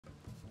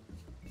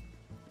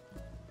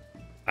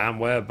And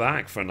we're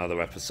back for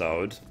another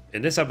episode.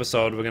 In this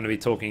episode, we're going to be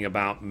talking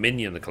about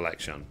Minion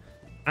Collection.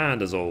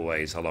 And as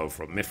always, hello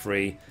from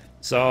Mithrie.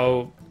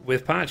 So,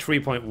 with patch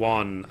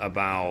 3.1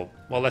 about,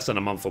 well, less than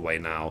a month away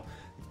now,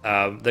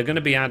 they're going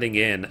to be adding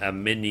in a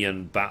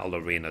Minion Battle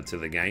Arena to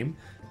the game.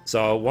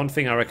 So, one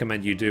thing I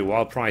recommend you do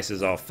while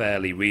prices are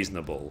fairly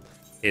reasonable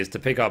is to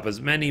pick up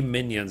as many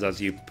minions as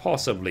you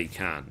possibly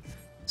can.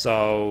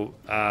 So,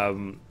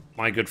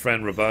 my good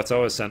friend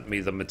Roberto has sent me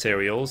the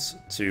materials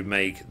to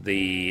make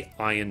the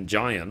Iron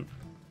Giant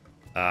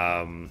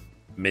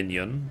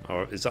minion.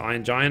 Or is it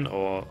Iron Giant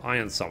or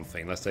Iron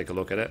something? Let's take a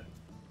look at it.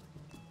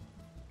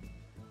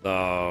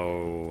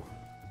 So,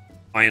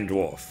 Iron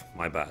Dwarf,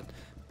 my bad.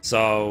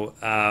 So,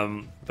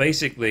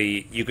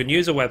 basically, you can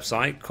use a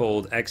website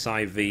called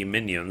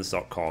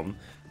FFXIV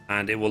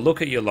and it will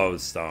look at your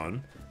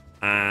lodestone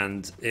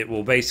and it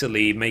will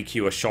basically make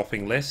you a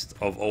shopping list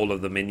of all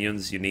of the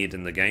minions you need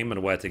in the game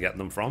and where to get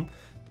them from.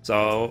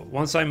 So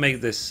once I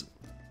make this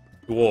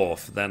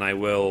dwarf, then I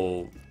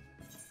will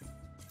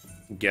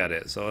get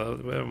it. So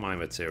where are my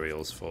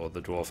materials for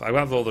the dwarf? I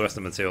have all the rest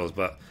of the materials,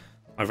 but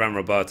my friend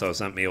Roberto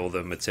sent me all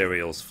the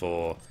materials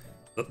for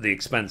the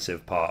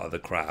expensive part of the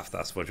craft,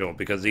 that's for sure,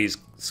 because these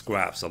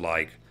scraps are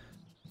like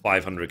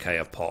 500k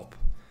a pop.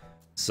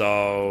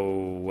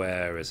 So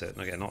where is it?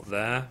 Okay, not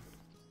there.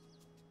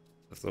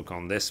 Let's look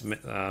on this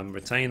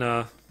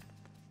retainer.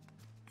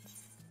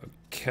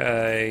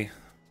 Okay.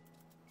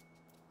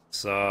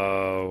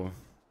 So,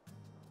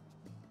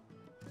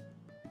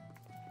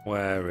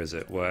 where is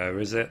it? Where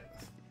is it?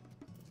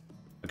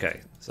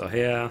 Okay, so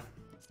here.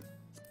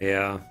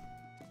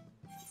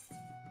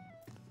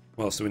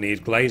 What else do we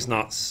need? Glazed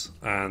nuts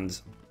and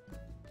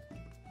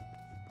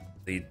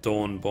the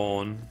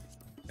Dawnborn.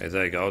 Okay,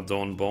 there you go,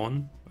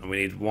 Dawnborn. And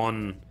we need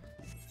one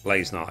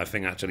glazed nut. I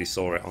think I actually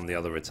saw it on the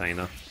other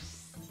retainer.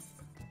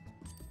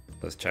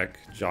 Let's check.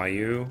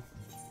 Jayu.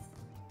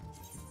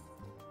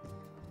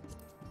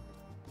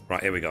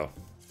 Right, here we go.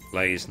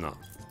 Glazed nut.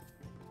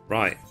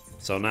 Right,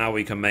 so now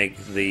we can make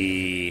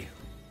the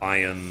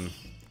Iron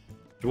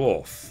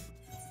Dwarf,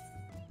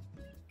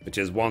 which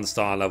is 1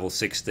 star level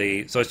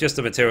 60. So it's just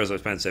the materials are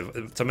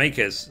expensive. To make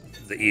it's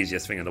the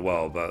easiest thing in the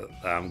world, but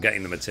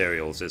getting the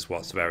materials is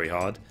what's very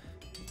hard.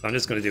 So I'm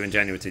just going to do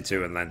Ingenuity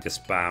 2 and then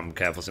just spam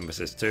Careful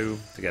Synthesis 2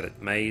 to get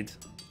it made.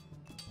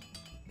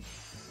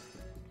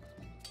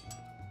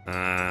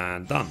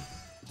 And done.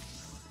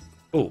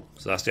 Oh,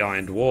 so that's the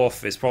Iron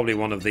Dwarf. It's probably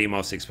one of the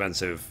most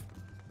expensive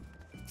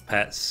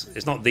pets.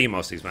 It's not the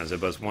most expensive,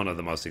 but it's one of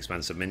the most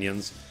expensive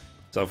minions.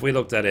 So if we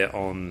looked at it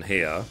on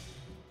here,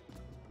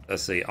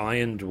 let's see,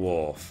 Iron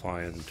Dwarf,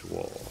 Iron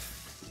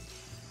Dwarf.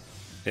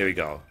 Here we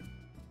go.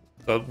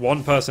 So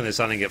one person is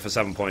selling it for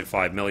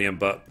 7.5 million,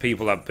 but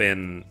people have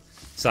been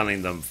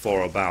selling them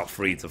for about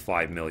 3 to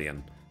 5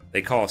 million.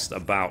 They cost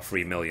about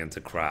 3 million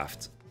to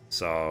craft.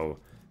 So,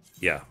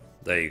 yeah,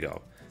 there you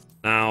go.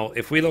 Now,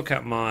 if we look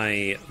at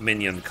my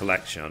minion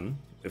collection,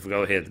 if we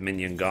go here to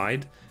minion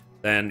guide,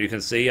 then you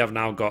can see I've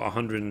now got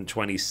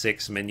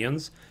 126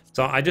 minions.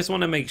 So I just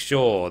want to make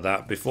sure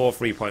that before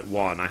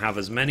 3.1, I have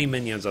as many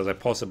minions as I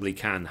possibly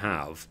can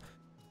have,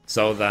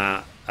 so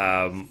that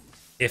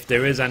if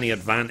there is any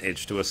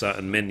advantage to a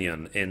certain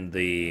minion in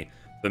the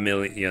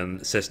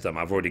Vermillion system,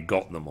 I've already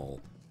got them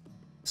all.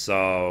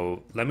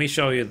 So let me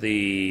show you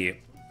the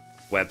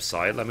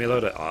website. Let me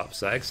load it up.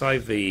 So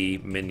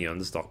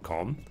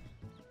xivminions.com.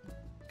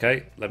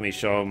 Okay, let me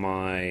show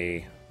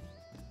my...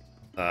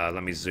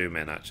 let me zoom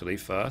in, actually,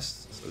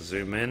 first. So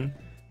zoom in.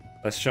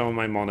 Let's show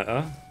my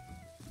monitor.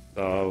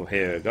 So,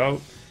 here we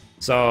go.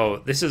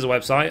 So, this is a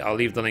website. I'll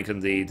leave the link in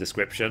the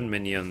description,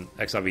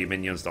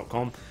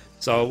 xivminions.com.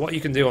 So, what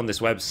you can do on this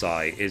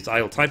website is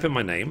I'll type in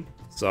my name.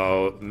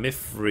 So,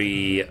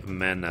 Mithrie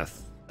Menethil.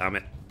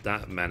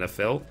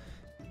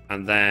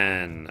 And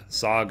then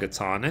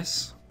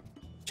Sargatanis.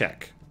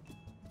 Check.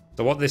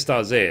 So what this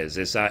does is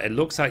that it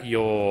looks at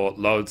your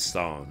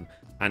lodestone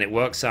and it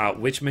works out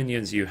which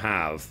minions you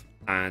have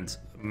and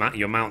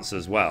your mounts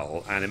as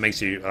well, and it makes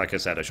you, like I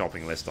said, a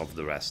shopping list of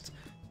the rest.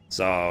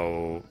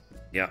 So,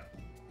 yeah.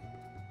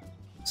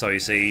 So you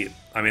see,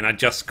 I mean, I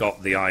just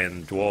got the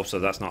Iron Dwarf, so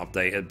that's not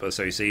updated, but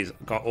so you see,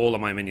 I've got all of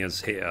my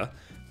minions here,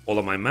 all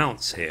of my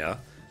mounts here,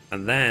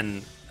 and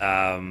then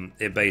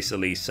it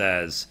basically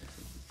says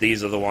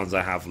these are the ones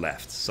I have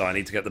left. So I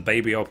need to get the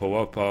Baby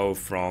Opo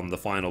from the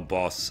final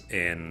boss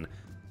in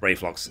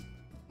Brayflock's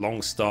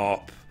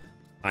Longstop.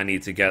 I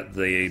need to get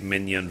the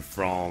minion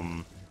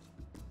from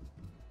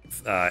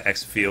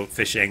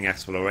Fishing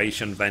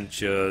Exploration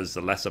Ventures,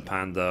 the Lesser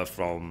Panda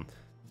from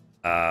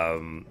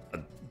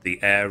the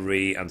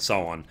Airy, and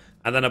so on.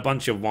 And then a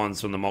bunch of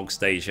ones from the Mog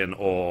Station,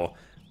 or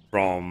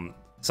from...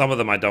 Some of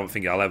them I don't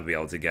think I'll ever be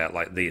able to get,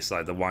 like these,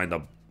 like the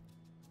Wind-Up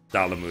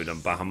Dalamud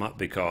and Bahamut,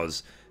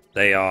 because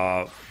they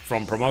are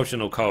from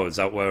promotional codes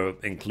that were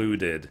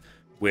included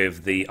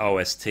with the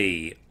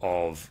OST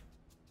of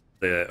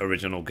the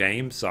original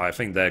game. So I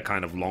think they're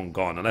kind of long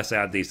gone. Unless they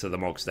add these to the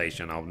Mog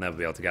Station, I'll never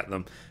be able to get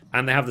them.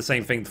 And they have the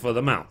same thing for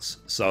the mounts,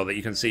 so that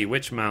you can see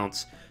which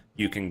mounts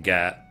you can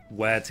get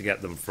where to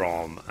get them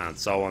from, and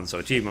so on. So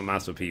achievement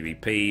mounts for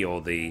PvP,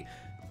 or the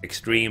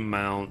extreme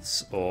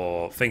mounts,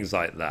 or things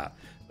like that.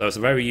 So it's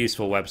a very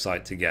useful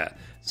website to get.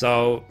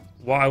 So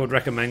what I would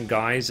recommend,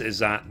 guys, is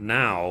that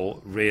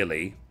now,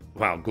 really,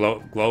 well,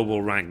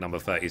 global rank number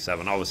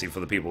 37, obviously for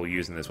the people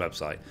using this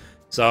website.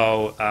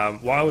 So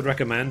what I would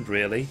recommend,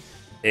 really,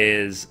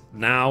 is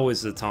now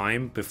is the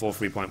time before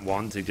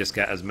 3.1 to just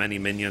get as many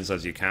minions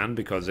as you can,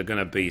 because they're going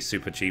to be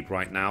super cheap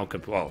right now.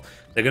 Well,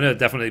 they're going to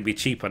definitely be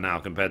cheaper now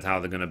compared to how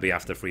they're going to be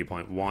after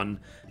 3.1.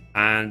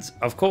 And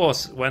of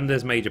course, when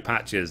there's major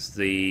patches,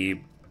 the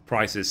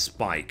prices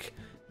spike.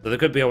 So there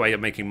could be a way of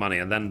making money,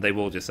 and then they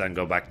will just then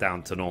go back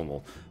down to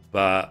normal.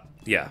 But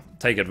yeah,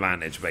 take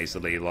advantage,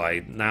 basically.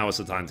 Like, now is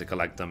the time to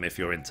collect them if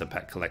you're into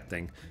pet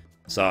collecting.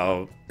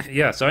 So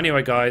yeah, so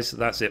anyway, guys,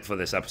 that's it for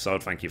this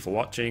episode. Thank you for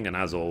watching, and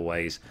as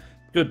always,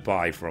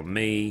 goodbye from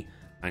me,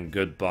 and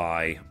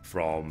goodbye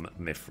from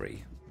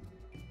Mithrie.